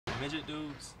midget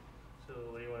dudes. So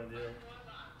what do you want to do?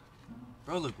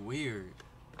 Bro, look weird.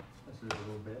 Let's do it a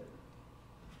little bit.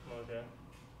 Okay.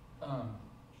 Not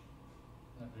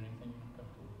doing anything you're not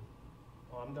comfortable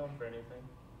with. Well, I'm down for anything.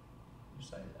 You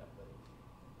say that, but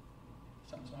if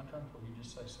something's not comfortable, you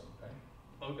just say so, okay?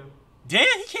 Okay.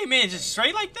 Damn, he came in just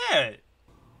straight like that.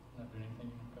 Not doing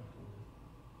anything you're not comfortable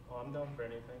with. Well, I'm down for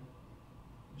anything.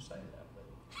 You say that,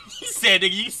 but He said,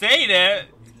 nigga, you say that.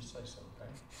 you just say so, okay?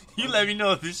 You let me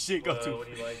know if this shit go too. What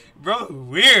do you like? Bro,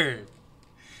 weird.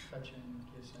 Touching,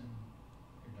 kissing,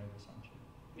 you're nervous, aren't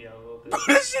you? Yeah, a little bit. Bro,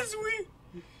 this shit's weird.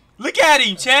 Look at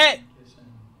him, chat. Kissing,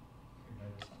 you're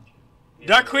nervous, aren't you? Yeah,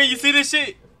 Dark Queen, you see this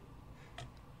shit?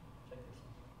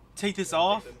 Take this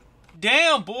off. Take this off.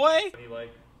 Damn, boy. What do you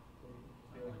like?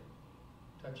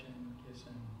 Touching, kissing,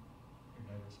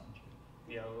 you're nervous, aren't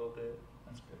you? Yeah, a little bit.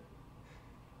 That's good.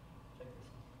 Take this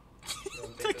off. You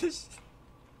wanna Take this?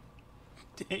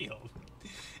 this. Damn.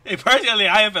 Hey, personally,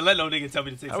 I haven't let no nigga tell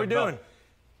me to take How we something doing?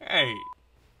 off. Hey.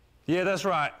 Yeah, that's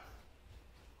right.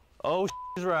 Oh,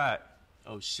 is right.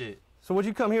 Oh, shit. So what'd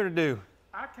you come here to do?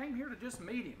 I came here to just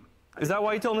meet him. Is that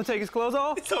why you told him to take his clothes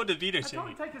off? It's on the Vita I shit. told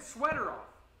him to take his sweater off.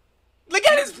 Look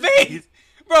at his face.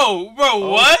 Bro, Oh.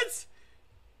 what?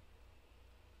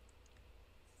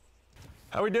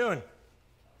 How we doing?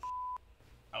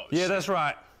 Oh, Yeah, shit. that's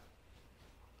right.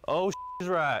 Oh, is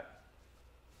right.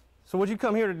 So what'd you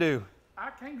come here to do? I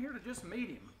came here to just meet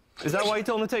him. Is that why you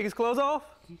told him to take his clothes off?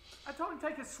 I told him to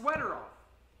take his sweater off.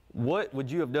 What would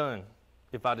you have done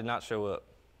if I did not show up?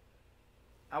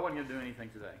 I wasn't going to do anything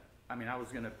today. I mean, I was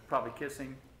going to probably kiss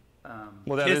him.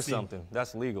 Well, that is Kissing. something.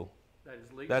 That's legal. That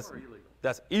is legal That's or illegal?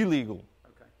 That's illegal.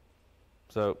 Okay.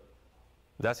 So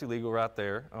that's illegal right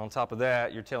there. On top of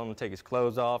that, you're telling him to take his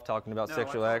clothes off, talking about No,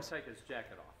 sexual I acts. told him to take his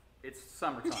jacket off. It's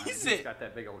summertime. He and said- He's got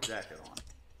that big old jacket on.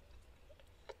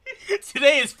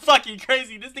 Today is fucking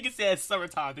crazy. This nigga said it's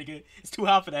summertime, nigga. It's too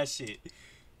hot for that shit. You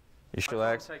I sexual told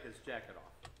him acts to take his jacket off.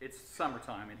 It's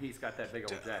summertime, and he's got that big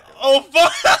old jacket on. Oh,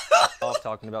 fuck. off,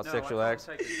 talking about No, sexual I acts.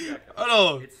 told him to take his jacket off.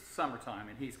 Hold on. It's summertime,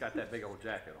 and he's got that big old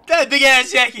jacket on. That big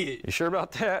ass jacket. You sure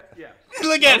about that? Yeah.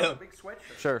 Look at No, him. Big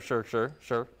sweatshirt.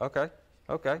 Sure. Okay.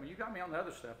 I mean, you got me on the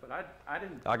other stuff, but I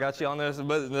didn't. I got you on this,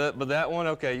 but that one,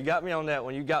 okay. You got me on that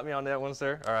one. You got me on that one,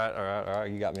 sir. All right.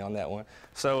 You got me on that one.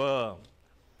 So,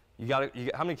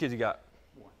 how many kids you got?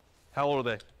 One. How old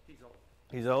are they? He's old.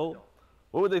 He's old.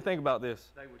 What would they think about this?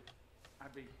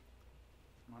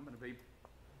 I'm going to be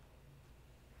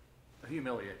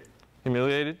humiliated.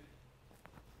 Humiliated.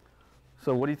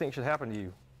 So, what do you think should happen to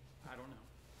you? I don't know.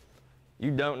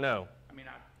 You don't know. I mean,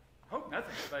 I hope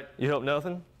nothing, but You hope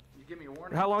nothing. you give me a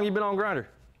warning. How long you been on Grindr?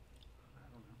 I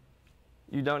don't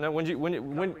know. You don't know. When?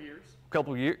 Couple years.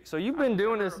 Couple years. So you've been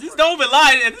doing this. Just don't even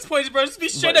lie at this point, bro. Just be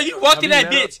straight But up. You walked in have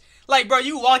that you never- bitch. Like, bro,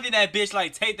 you walked in that bitch.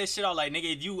 Like, take that shit off. Like,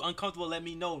 nigga, if you uncomfortable, let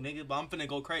me know, nigga. But I'm finna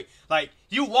go crazy. Like,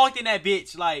 you walked in that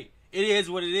bitch. Like, it is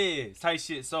what it is. Type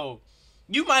shit. So,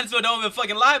 you might as well don't even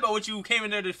fucking lie about what you came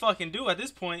in there to fucking do at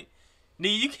this point.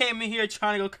 Nigga, you came in here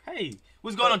trying to go crazy.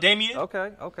 What's going on, Damien?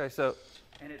 Okay. So,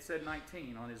 And it said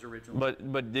 19 on his original.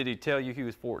 but did he tell you he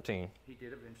was 14? He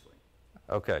did eventually.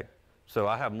 Okay. So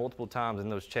I have multiple times in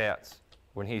those chats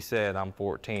when he said I'm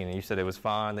 14 and you said it was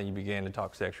fine, then you began to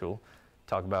talk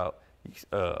about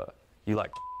you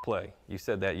like play. You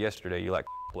said that yesterday, you like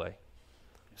play.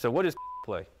 So what is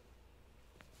play?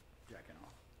 Jacking off.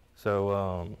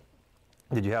 So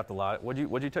did you have to lie? What'd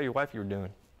you tell your wife you were doing?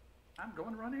 I'm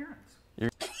going to run errands.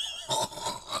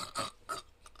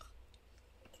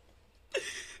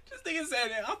 This nigga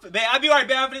said that. I'll be right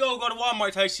back. I'm finna go to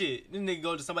Walmart type shit. This nigga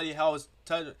go to somebody's house,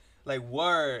 like,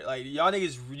 word. Like, you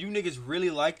niggas really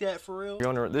like that for real?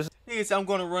 This Nigga said, I'm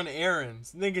gonna run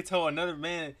errands. Nigga told another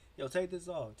man, yo, take this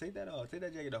off. Take that off. Take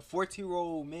that jacket off.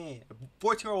 14-year-old man. A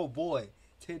 14-year-old boy.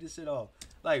 Take this shit off.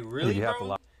 Like, really, Did you have bro? to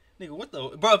lie? Nigga, what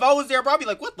the... Bro, if I was there, bro, I'd be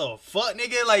like, what the fuck,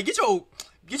 nigga? Like, get your...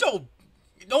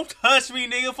 Don't touch me,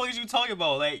 nigga. Fuck is you talking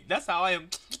about? Like, that's how I am.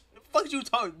 Fuck is you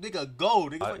talking... Nigga, go,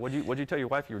 nigga. what'd you tell your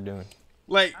wife you were doing?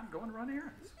 Like... I'm going to run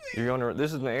errands.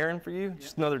 This is an errand for you?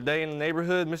 Just another day in the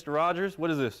neighborhood, Mr. Rogers? What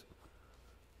is this?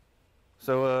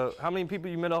 So, how many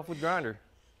people you met off with Grindr?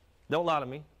 Don't lie to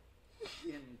me.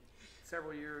 In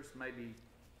several years, maybe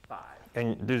 5.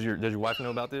 And does your wife know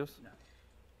about this? No.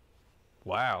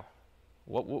 Wow.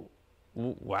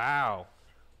 Wow.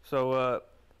 So,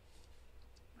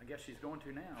 I guess she's going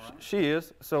to now, right? she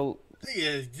is. So,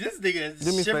 Nigga, this nigga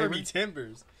Do me a shiver favor. me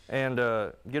timbers. and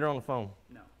get her on the phone.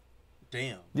 No.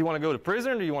 Damn. Do you want to go to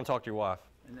prison or do you want to talk to your wife?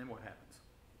 And then what happens?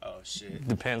 Oh, shit.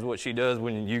 Depends what she does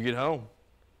when you get home.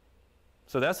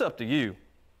 So that's up to you.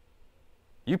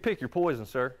 You pick your poison,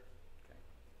 sir.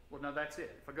 Well, no, that's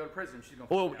it. If I go to prison, she's gonna.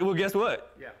 Well, guess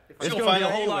what? Yeah. If It's I, gonna going to be find a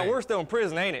out whole lot anyway. worse though in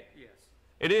prison, ain't it? yes.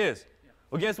 It is.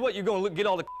 Well, guess what? You're going to get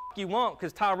all the you want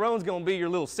because Tyrone's going to be your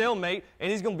little cellmate, and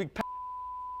he's going to be.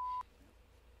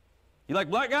 You like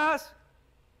black guys?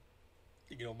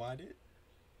 You don't mind it?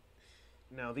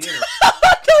 Now the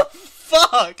What the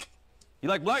fuck? You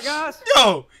like black guys?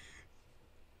 Yo,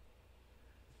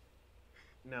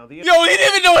 now the he didn't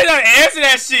even know how to answer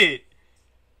that shit.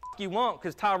 You want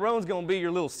because Tyrone's going to be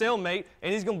your little cellmate,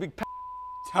 and he's going to be.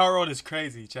 Tyrone is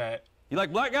crazy, chat. You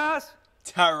like black guys?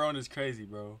 Tyrone is crazy,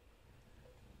 bro.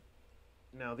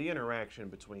 now the interaction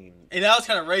between And that was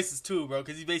kind of racist too, bro,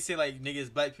 because he basically like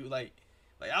niggas, black people, like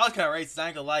I was kind of racist. I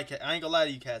ain't gonna lie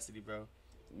to you, Cassidy, bro.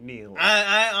 Neil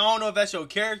I don't know if that's your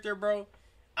character, bro.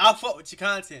 I'll fuck with your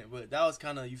content, but that was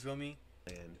kind of, you feel me?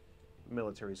 and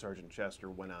Military Sergeant Chester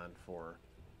went on for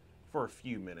a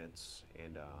few minutes,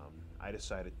 and I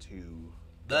decided to go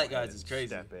Black ahead guys and is crazy.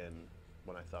 step in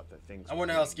when I thought that things I were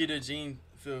wonder how getting, Skeeter Jean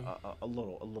feel. a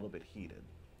little bit heated,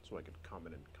 so I could come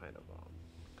in and kind of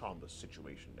calm the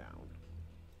situation down.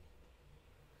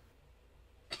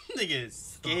 Nigga is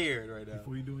scared right now.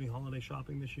 Before you do any holiday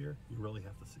shopping this year, you really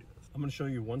have to see this. I'm going to show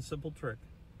you one simple trick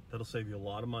that'll save you a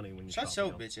lot of money when you Shut shop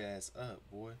your now. bitch ass up,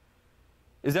 boy.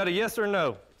 Is that a yes or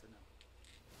no?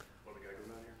 What we got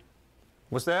going on here?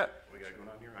 What's that? What we got going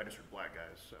on here? I just heard black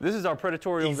guys. So. This is our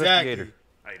predatory Exactly. investigator.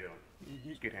 How you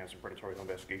doing? Skeet Hansen Predatory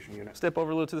Investigation Unit. Step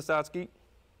over a little to the side, Skeet.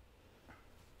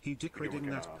 He did We're doing reading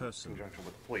in that person. conjunction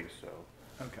with the police. So,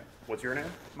 Okay. what's your name?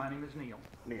 My name is Neil.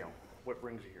 Neil. What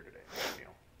brings you here today, Neil?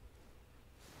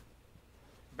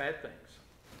 Bad things.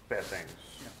 Bad things.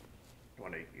 Yeah. You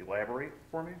want to elaborate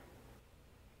for me?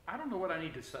 I don't know what I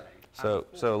need to say. So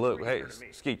look, Bring hey, it here to me.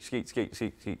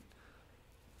 Skeet.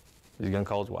 He's gonna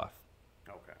call his wife.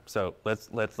 Okay. So let's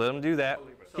let him do that.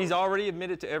 So- He's already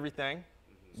admitted to everything.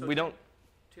 So We don't.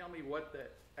 Tell me what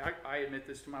that. I admit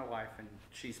this to my wife, and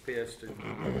she's pissed.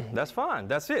 And That's fine.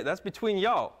 That's it. That's between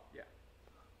y'all. yeah.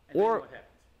 And Or- then what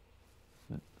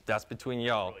happens? That's between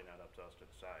y'all. Really not up to us to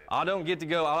decide. I don't get to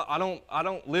go. I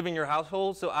don't live in your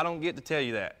household, so I don't get to tell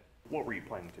you that. What were you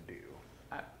planning to do?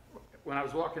 When I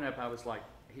was walking up, I was like,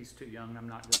 "He's too young. I'm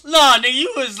not." Gonna... Nah, nigga,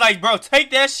 you was like, bro,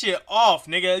 take that shit off,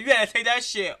 nigga. You gotta take that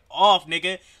shit off,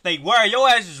 nigga. Like, where your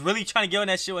ass is really trying to get on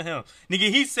that shit with him.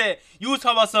 Nigga, he said, you was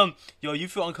talking about some, yo, you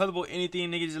feel uncomfortable, anything,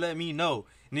 nigga, just let me know.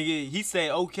 Nigga, he said,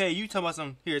 okay, you talking about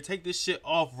some, here, take this shit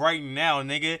off right now,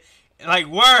 nigga. Like,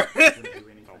 where? do anything.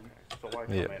 Okay. So why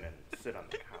come Yeah. in and sit on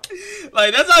the couch?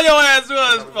 Like, that's how your ass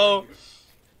was, fo.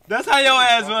 That's how your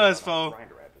ass was, fo.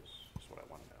 Grinder app is what I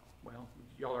want to know. Well,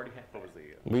 y'all already had What that. was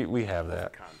the We have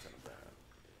that. content of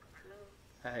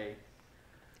that? Hey.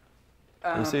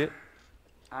 You see it?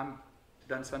 I'm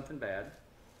done something bad,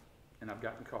 and I've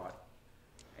gotten caught,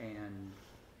 and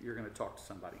you're going to talk to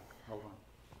somebody. Hold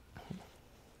on.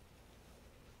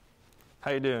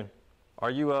 How you doing?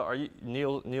 Are you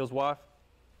Neil's wife?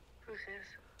 Who's this?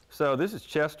 So this is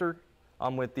Chester.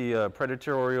 I'm with the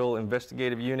Predatorial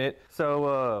Investigative Unit.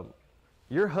 So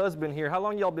your husband here, how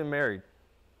long y'all been married?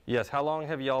 Yes, how long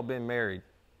have y'all been married,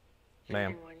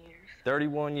 ma'am? 31 years.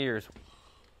 31 years.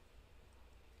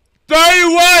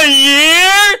 31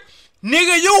 years?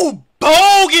 Nigga, you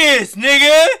bogus,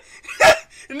 nigga.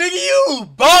 Nigga, you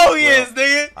bogus,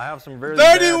 nigga. I have some very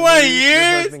 31 bad news. years?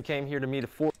 Your husband came here to meet a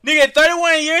Nigga,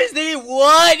 31 years, nigga?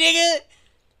 What, nigga?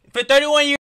 For 31 years?